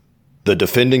The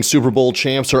defending Super Bowl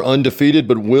champs are undefeated,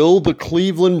 but will the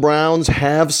Cleveland Browns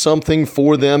have something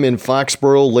for them in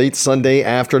Foxborough late Sunday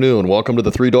afternoon? Welcome to the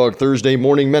Three Dog Thursday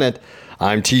Morning Minute.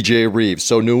 I'm TJ Reeves.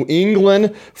 So New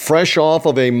England, fresh off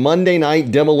of a Monday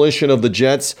night demolition of the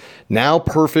Jets, now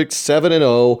perfect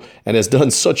 7-0, and has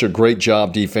done such a great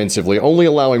job defensively, only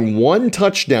allowing one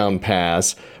touchdown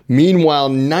pass. Meanwhile,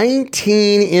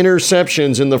 19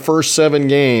 interceptions in the first 7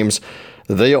 games.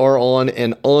 They are on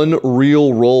an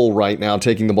unreal roll right now,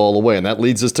 taking the ball away. And that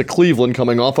leads us to Cleveland,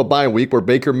 coming off a bye week where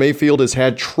Baker Mayfield has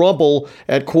had trouble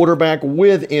at quarterback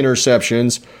with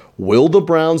interceptions. Will the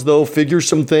Browns, though, figure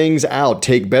some things out,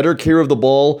 take better care of the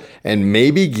ball, and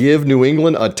maybe give New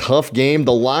England a tough game?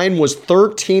 The line was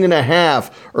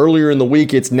 13.5 earlier in the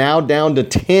week. It's now down to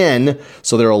 10,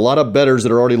 so there are a lot of bettors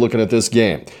that are already looking at this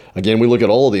game. Again, we look at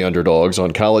all the underdogs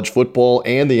on college football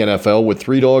and the NFL with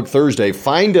Three Dog Thursday.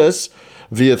 Find us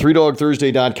via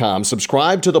 3dogthursday.com.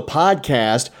 Subscribe to the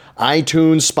podcast,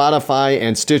 iTunes, Spotify,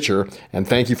 and Stitcher. And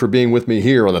thank you for being with me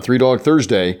here on the Three Dog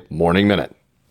Thursday Morning Minute.